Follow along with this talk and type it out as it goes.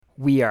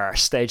We are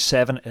stage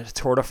 7 at the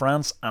Tour de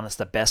France, and it's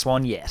the best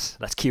one yet.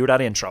 Let's cue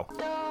that intro.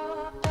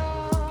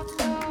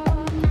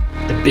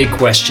 The big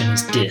question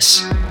is this: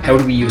 how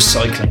do we use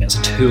cycling as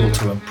a tool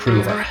to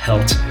improve our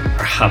health,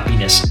 our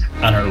happiness,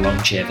 and our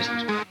longevity?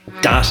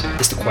 That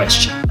is the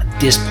question,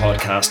 and this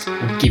podcast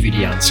will give you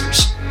the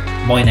answers.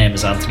 My name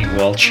is Anthony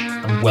Walsh,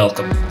 and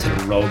welcome to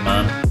the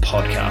Roadman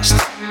Podcast.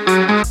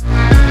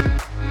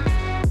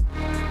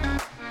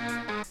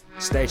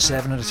 Stage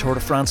 7 of the Tour de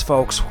France,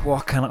 folks.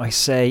 What can I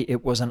say?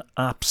 It was an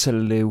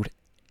absolute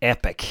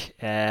epic.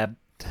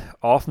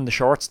 Often the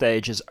short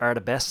stages are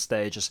the best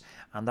stages,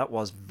 and that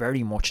was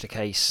very much the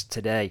case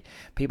today.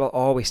 People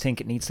always think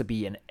it needs to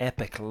be an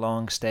epic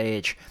long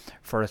stage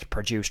for it to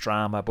produce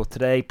drama, but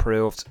today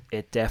proved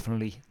it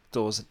definitely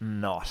does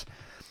not.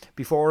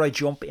 Before I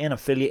jump in and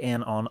fill you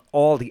in on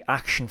all the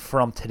action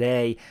from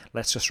today,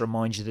 let's just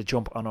remind you to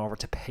jump on over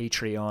to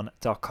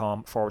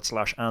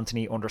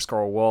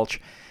patreon.com/Anthony_Walsh.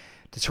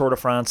 The Tour de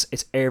France,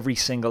 it's every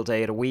single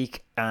day of the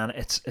week, and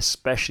it's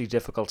especially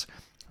difficult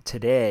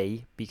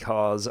today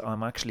because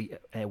I'm actually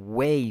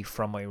away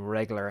from my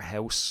regular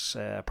house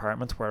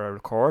apartment where I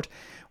record,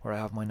 where I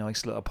have my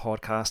nice little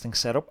podcasting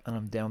setup, and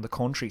I'm down the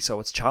country. So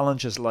it's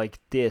challenges like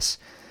this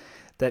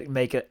that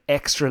make it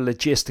extra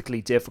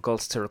logistically difficult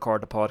to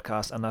record the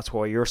podcast, and that's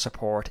why your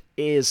support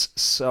is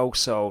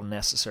so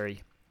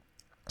necessary.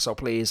 So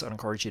please, I'd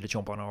encourage you to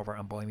jump on over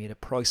and buy me the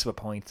price of a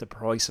pint, the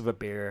price of a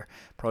beer,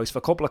 price of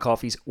a couple of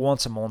coffees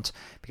once a month,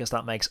 because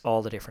that makes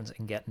all the difference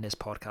in getting this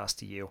podcast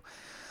to you.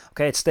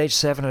 Okay, it's stage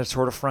 7 of the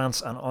Tour de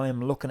France, and I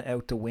am looking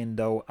out the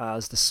window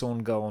as the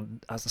sun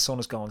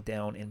is going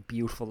down in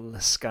beautiful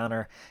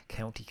Liscannor,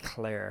 County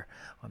Clare.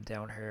 I'm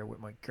down here with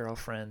my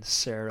girlfriend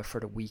Sarah for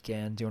the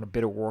weekend, doing a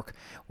bit of work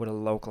with a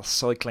local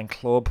cycling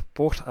club.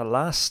 But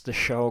alas, the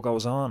show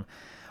goes on.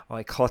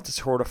 I caught the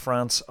Tour de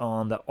France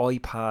on the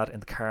iPad in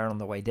the car on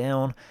the way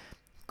down.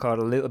 Caught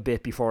a little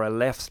bit before I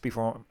left,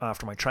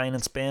 after my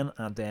training spin,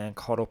 and then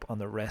caught up on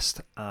the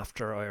rest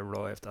after I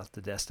arrived at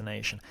the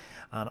destination.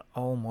 And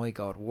oh my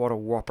god, what a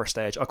whopper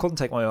stage. I couldn't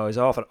take my eyes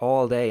off it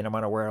all day, no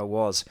matter where I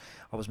was.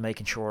 I was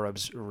making sure I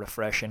was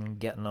refreshing,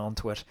 getting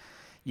onto it.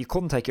 You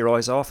couldn't take your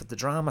eyes off it. The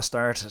drama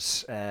started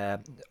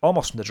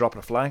almost from the drop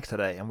of the flag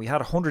today, and we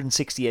had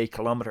 168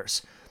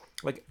 kilometres.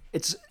 Like,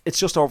 it's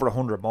just over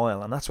 100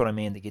 mile, and that's what I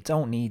mean. That you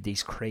don't need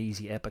these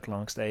crazy epic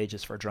long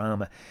stages for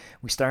drama.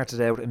 We started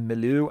out in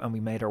Millau and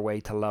we made our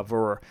way to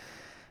Lavaur.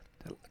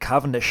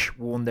 Cavendish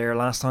won there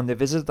last time they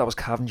visited. That was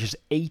Cavendish's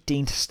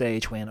 18th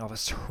stage win of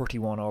his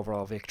 31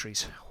 overall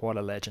victories. What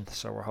a legend.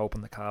 So we're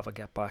hoping the Cav will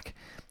get back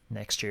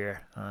next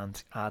year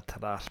and add to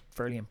that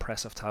fairly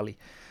impressive tally.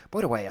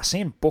 By the way, I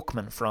seen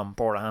Buchmann from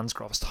Bora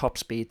Hansgrohe's top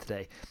speed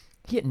today.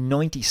 He hit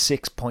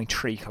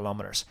 96.3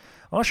 kilometres.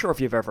 I'm not sure if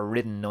you've ever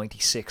ridden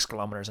 96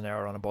 kilometres an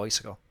hour on a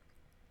bicycle.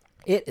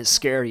 It is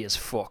scary as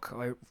fuck.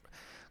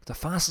 The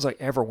fastest I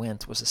ever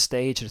went was a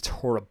stage at the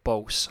Tour of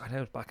Beauce. I think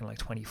it was back in like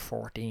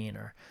 2014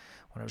 or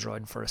when I was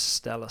riding for a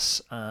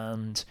Stellus,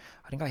 and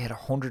I think I hit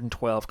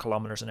 112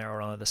 kilometres an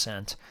hour on a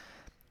descent.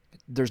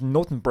 There's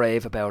nothing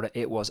brave about it.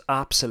 It was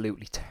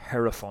absolutely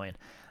terrifying.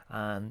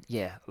 And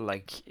yeah,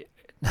 like,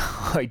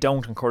 I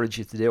don't encourage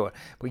you to do it.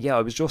 But yeah,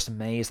 I was just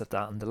amazed at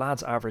that. And the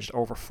lads averaged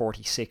over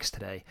 46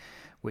 today,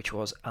 which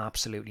was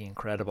absolutely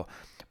incredible.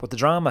 But the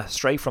drama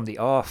straight from the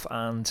off,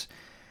 and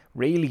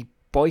really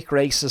bike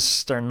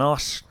races, they're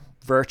not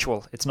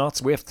virtual. It's not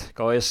Zwift,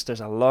 guys. There's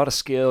a lot of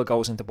skill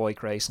goes into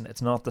bike racing.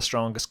 It's not the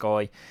strongest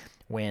guy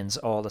wins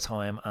all the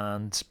time,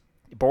 and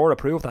Bora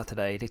proved that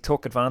today. They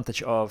took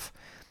advantage of,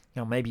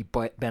 maybe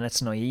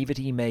Bennett's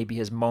naivety, maybe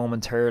his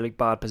momentarily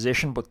bad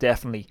position, but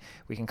definitely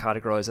we can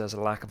categorise it as a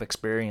lack of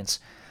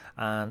experience.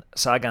 And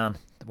Sagan,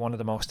 one of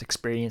the most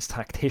experienced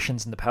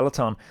tacticians in the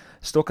peloton,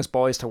 stuck his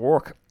boys to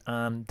work,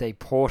 and they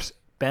put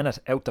Bennett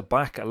out the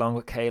back along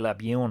with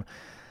Caleb Ewan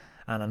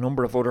and a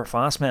number of other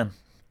fast men.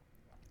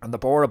 And the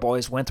Bora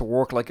boys went to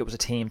work like it was a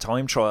team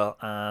time trial,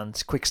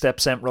 and Quick Step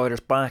sent riders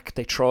back.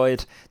 They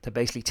tried to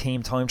basically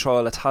team time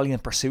trial Italian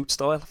Pursuit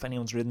style. If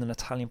anyone's ridden an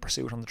Italian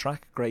Pursuit on the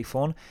track, great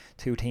fun.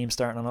 2 teams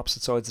starting on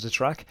opposite sides of the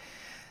track.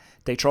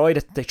 They tried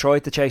it. They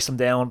tried to chase them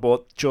down,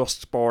 but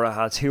just Bora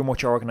had too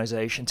much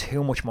organisation,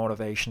 too much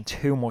motivation,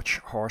 too much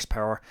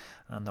horsepower,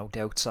 and no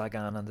doubt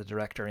Sagan and the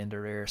director in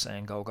their ear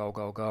saying, go, go,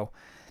 go, go.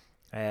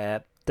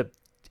 The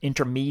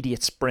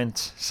intermediate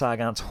sprint,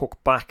 Sagan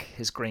took back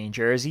his green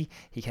jersey.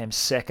 He came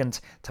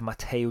second to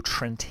Matteo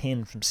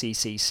Trentin from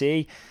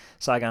CCC.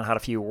 Sagan had a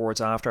few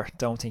words after.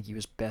 Don't think he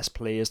was best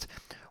pleased.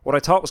 What I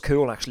thought was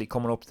cool, actually,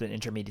 coming up to the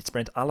intermediate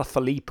sprint,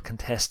 Alaphilippe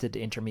contested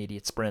the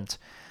intermediate sprint.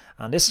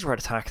 And this is where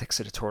the tactics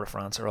of the Tour de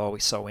France are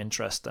always so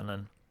interesting,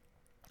 and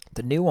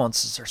the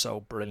nuances are so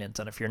brilliant.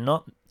 And if you're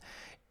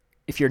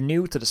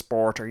new to the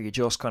sport, or you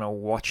just kind of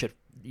watch it,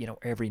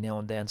 every now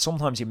and then,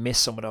 sometimes you miss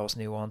some of those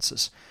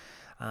nuances.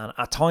 And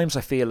at times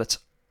I feel it's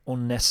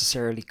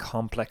unnecessarily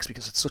complex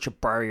because it's such a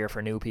barrier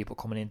for new people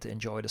coming in to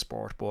enjoy the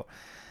sport. But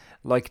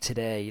like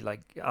today,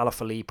 like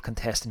Alaphilippe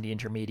contesting the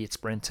intermediate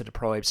sprint to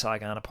deprive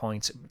Sagan of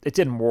points, it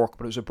didn't work,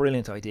 but it was a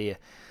brilliant idea.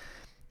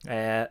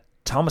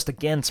 Thomas de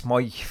Gent's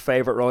my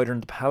favourite rider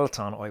in the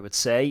peloton, I would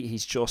say.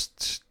 He's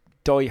just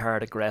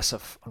die-hard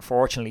aggressive.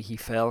 Unfortunately, he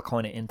fell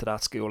kind of into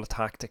that school of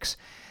tactics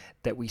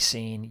that we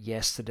seen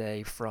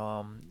yesterday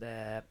from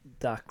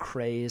that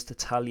crazed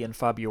Italian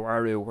Fabio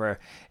Aru, where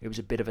it was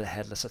a bit of a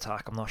headless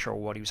attack. I'm not sure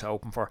what he was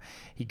hoping for.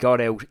 He got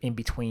out in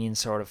between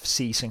sort of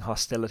ceasing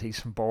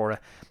hostilities from Bora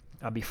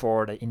and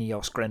before the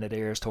Ineos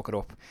Grenadiers took it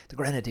up. The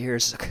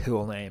Grenadiers is a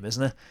cool name,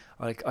 isn't it?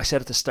 Like I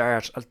said at the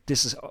start,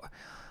 this is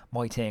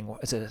my thing.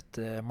 What is it?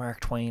 The Mark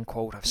Twain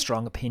quote, I have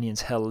strong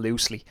opinions held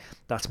loosely.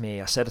 That's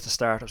me. I said at the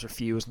start I was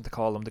refusing to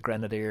call them the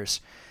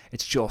Grenadiers.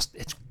 It's just,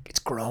 it's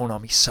grown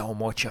on me so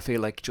much. I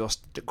feel like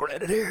just, the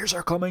Grenadiers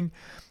are coming.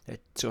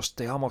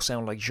 They almost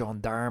sound like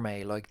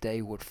gendarme, like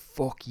they would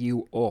fuck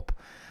you up.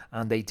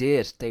 And they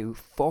did. They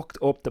fucked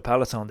up the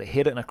peloton. They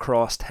hit it in a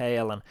cross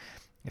tail, and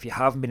if you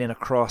haven't been in a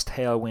cross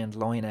tailwind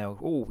line out,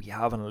 you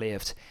haven't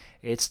lived.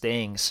 It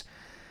stings.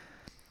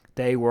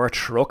 They were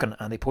trucking,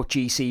 and they put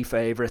GC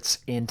favourites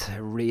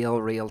into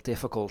real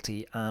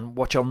difficulty. And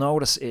what you'll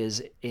notice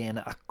is in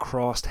a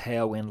cross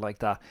tailwind like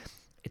that,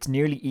 it's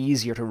nearly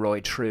easier to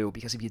ride through,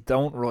 because if you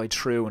don't ride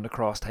through in the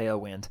cross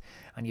tailwind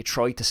and you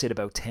try to sit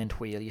about 10th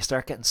wheel, you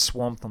start getting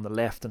swamped on the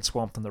left and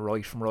swamped on the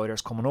right from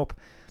riders coming up.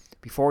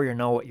 Before you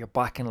know it, you're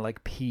back in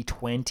like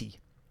P20,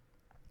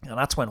 and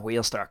that's when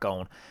wheels start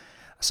going.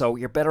 So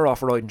you're better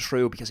off riding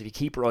through, because if you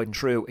keep riding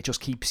through, it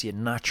just keeps you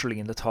naturally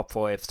in the top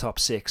 5, top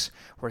 6,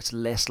 where it's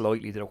less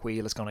likely that a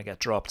wheel is going to get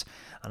dropped.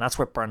 And that's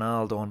what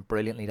Bernal done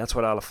brilliantly. That's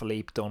what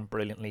Alaphilippe done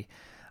brilliantly.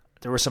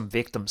 There were some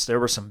victims. There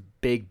were some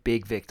big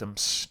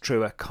victims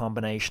through a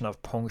combination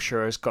of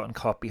punctures, gotten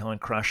caught behind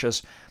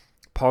crashes.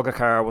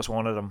 Pogacar was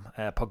one of them.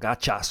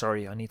 Pogacar,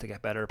 sorry, I need to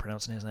get better at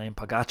pronouncing his name.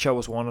 Pogacar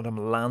was one of them.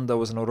 Lando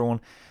was another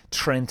one.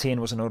 Trentin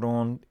was another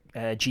one.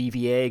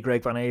 GVA,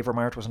 Greg Van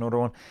Avermaet was another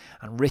one.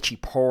 And Richie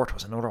Porte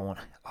was another one.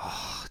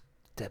 Oh,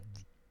 the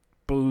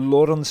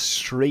blood on the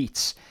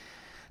streets.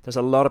 There's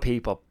a lot of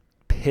people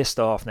pissed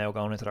off now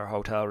going into their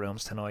hotel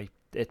rooms tonight.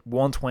 At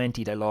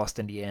 120 they lost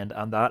in the end,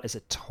 and that is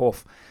a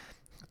tough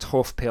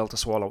pill to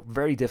swallow.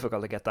 Very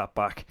difficult to get that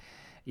back,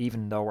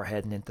 even though we're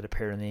heading into the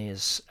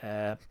Pyrenees.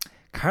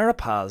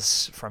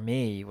 Carapaz, for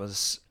me,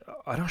 was,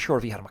 I'm not sure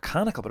if he had a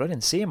mechanical, but I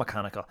didn't see a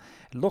mechanical.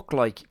 It looked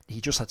like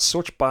he just had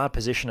such bad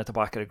position at the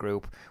back of the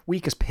group,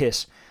 weak as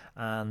piss,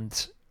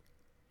 and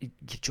he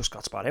just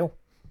got spat out.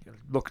 It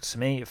looked to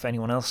me, if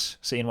anyone else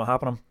seeing what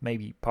happened,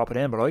 maybe pop it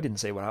in, but I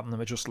didn't see what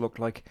happened. It just looked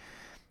like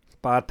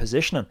bad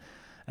positioning.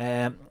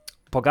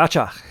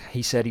 Pogacar,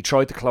 he said he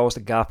tried to close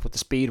the gap, but the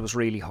speed was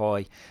really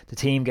high. The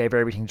team gave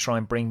everything to try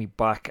and bring me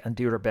back and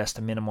do their best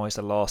to minimise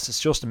the loss. It's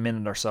just a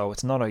minute or so.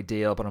 It's not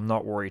ideal, but I'm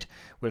not worried.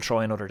 We'll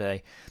try another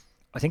day.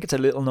 I think it's a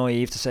little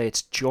naive to say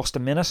it's just a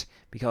minute,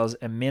 because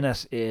a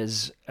minute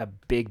is a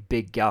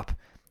big gap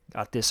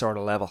at this sort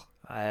of level.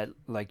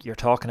 Like, you're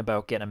talking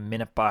about getting a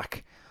minute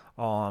back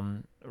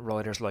on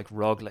riders like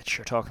Roglic.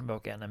 You're talking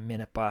about getting a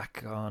minute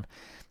back on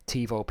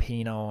Thibaut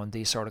Pinot and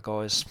these sort of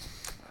guys.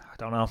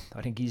 I don't know.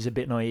 I think he's a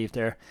bit naive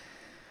there.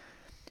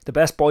 The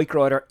best bike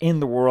rider in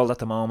the world at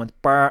the moment,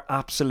 bar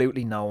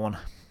absolutely no one,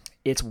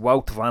 it's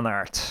Wout van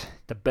Aert,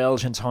 the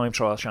Belgian time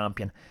trial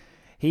champion.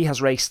 He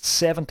has raced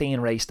 17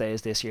 race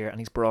days this year, and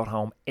he's brought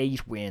home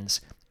 8 wins.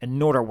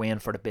 Another win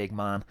for the big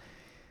man.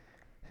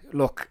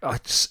 Look,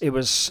 it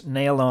was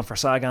nailed on for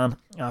Sagan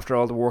after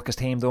all the work his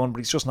team done, but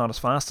he's just not as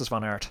fast as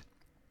Van Aert.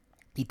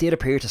 He did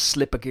appear to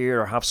slip a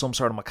gear or have some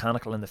sort of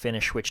mechanical in the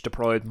finish, which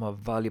deprived him of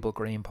valuable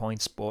green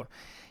points. But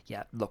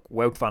yeah, look,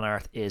 Wout van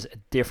Aert is a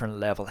different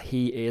level.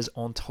 He is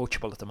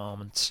untouchable at the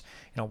moment.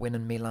 You know,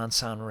 winning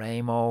Milan-San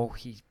Remo,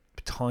 he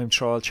time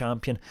trial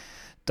champion,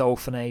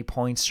 Dauphiné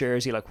points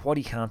jersey. Like, what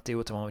he can't do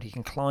at the moment. He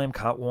can climb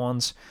Cat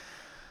 1s.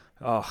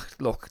 Oh,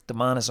 look, the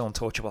man is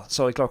untouchable.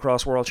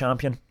 Cyclocross world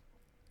champion.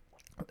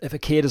 If a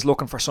kid is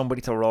looking for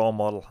somebody to role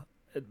model,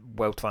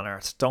 Wout van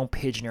Aert, don't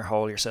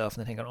pigeonhole yourself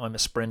into thinking, I'm a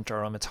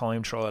sprinter, I'm a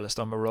time trialist,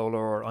 I'm a roller,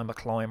 or I'm a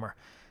climber.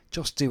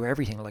 Just do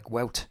everything like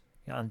Wout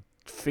and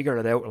figure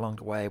it out along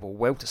the way. But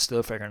Wout is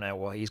still figuring out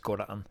what he's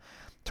good at, and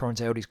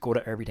turns out he's good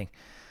at everything.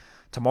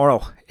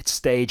 Tomorrow, it's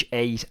stage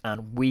 8,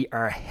 and we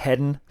are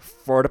heading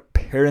for the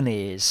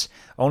Pyrenees.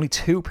 Only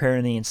 2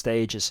 Pyrenean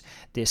stages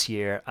this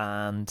year,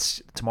 and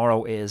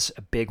tomorrow is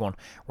a big one.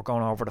 We're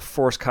going over the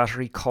first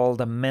category called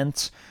the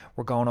Ment.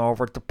 We're going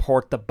over the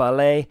Port de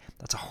Ballet.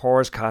 That's a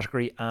horse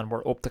category, and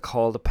we're up to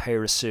Col de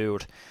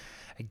Peyresourde.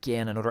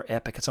 Again, another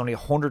epic. It's only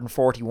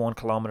 141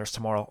 kilometres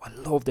tomorrow. I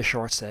love the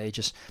short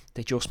stages.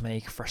 They just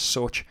make for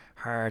such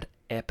hard,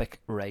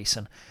 epic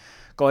racing.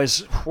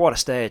 Guys, what a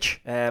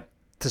stage. The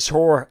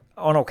Tour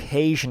on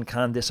occasion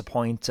can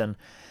disappoint, and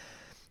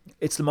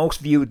it's the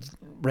most viewed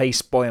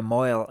race by a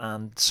mile,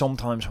 and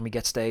sometimes when we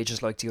get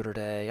stages like the other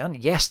day, and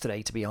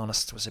yesterday to be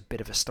honest, was a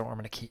bit of a storm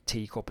in a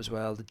teacup as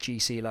well. The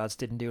GC lads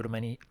didn't do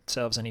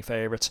themselves any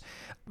favourites.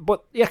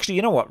 But actually,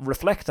 you know what,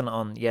 reflecting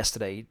on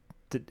yesterday,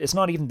 it's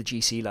not even the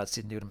GC lads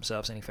didn't do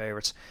themselves any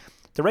favourites.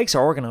 The race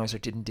organiser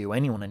didn't do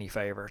anyone any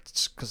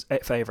favours.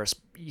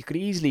 You could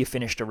easily have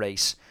finished the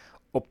race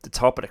up the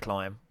top of the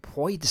climb.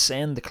 Why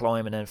descend the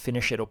climb and then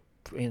finish it up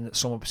in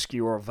some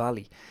obscure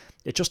valley?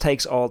 It just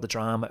takes all the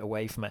drama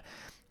away from it.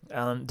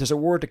 And there's a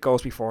word that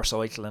goes before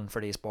cycling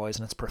for these boys,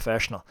 and it's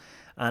professional.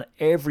 And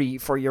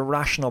for your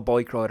rational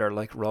bike rider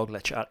like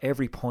Roglic, at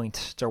every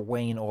point they're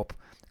weighing up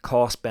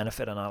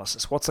cost-benefit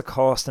analysis. What's the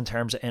cost in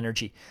terms of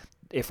energy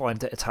if I'm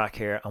to attack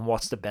here, and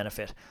what's the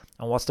benefit,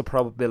 and what's the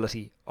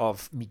probability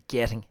of me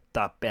getting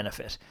that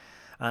benefit?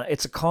 And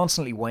it's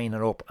constantly weighing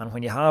it up. And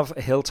when you have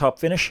a hilltop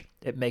finish,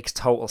 it makes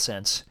total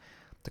sense.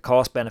 The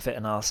cost-benefit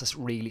analysis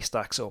really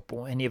stacks up. But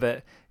when you have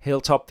a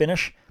hilltop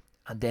finish,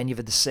 and then you have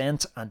a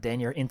descent, and then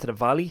you're into the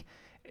valley,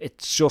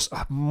 it's just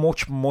a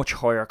much, much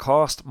higher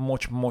cost,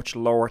 much, much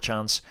lower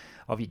chance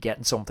of you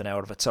getting something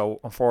out of it. So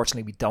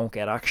unfortunately, we don't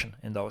get action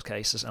in those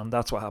cases, and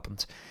that's what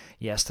happened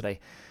yesterday.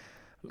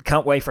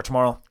 Can't wait for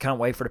tomorrow. Can't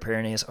wait for the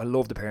Pyrenees. I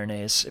love the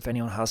Pyrenees. If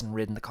anyone hasn't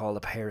ridden the Col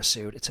de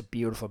Parasut, it's a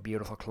beautiful,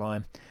 beautiful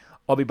climb.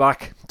 I'll be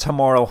back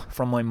tomorrow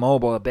from my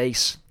mobile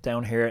base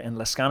down here in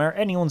Liscannor.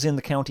 Anyone's in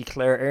the County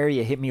Clare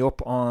area, hit me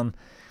up on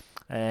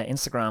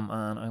Instagram,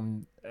 and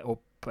I'm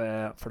up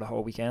for the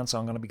whole weekend, so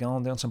I'm going to be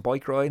going doing some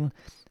bike riding,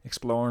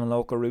 exploring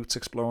local routes,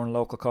 exploring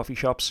local coffee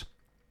shops.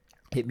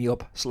 Hit me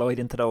up, slide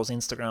into those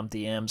Instagram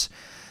DMs.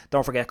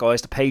 Don't forget,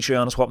 guys, the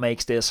Patreon is what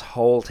makes this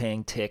whole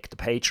thing tick. The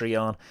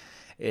Patreon,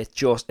 it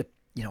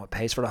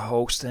pays for the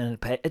host, and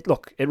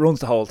it runs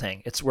the whole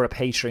thing. We're a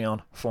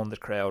Patreon funded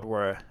crowd.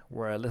 We're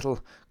a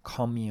little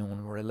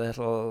commune. We're a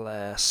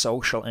little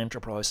social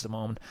enterprise at the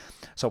moment.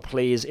 So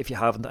please, if you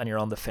haven't and you're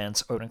on the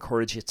fence, I would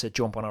encourage you to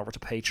jump on over to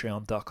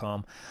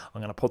patreon.com.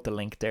 I'm going to put the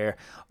link there.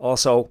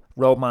 Also,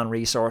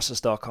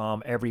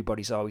 roadmanresources.com.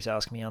 Everybody's always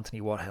asking me, Anthony,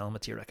 what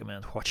helmet do you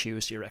recommend? What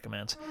shoes do you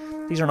recommend?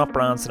 These are not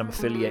brands that I'm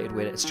affiliated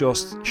with. It's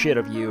just shit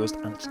I've used,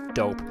 and it's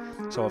dope.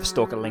 So I've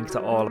stuck a link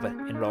to all of it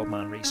in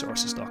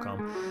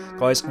roadmanresources.com.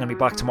 Guys, I'm going to be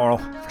back tomorrow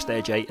for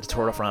Stage 8 of the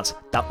Tour de France.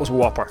 That was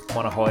whopper. I'm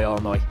on a high all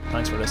night.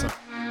 Thanks for listening.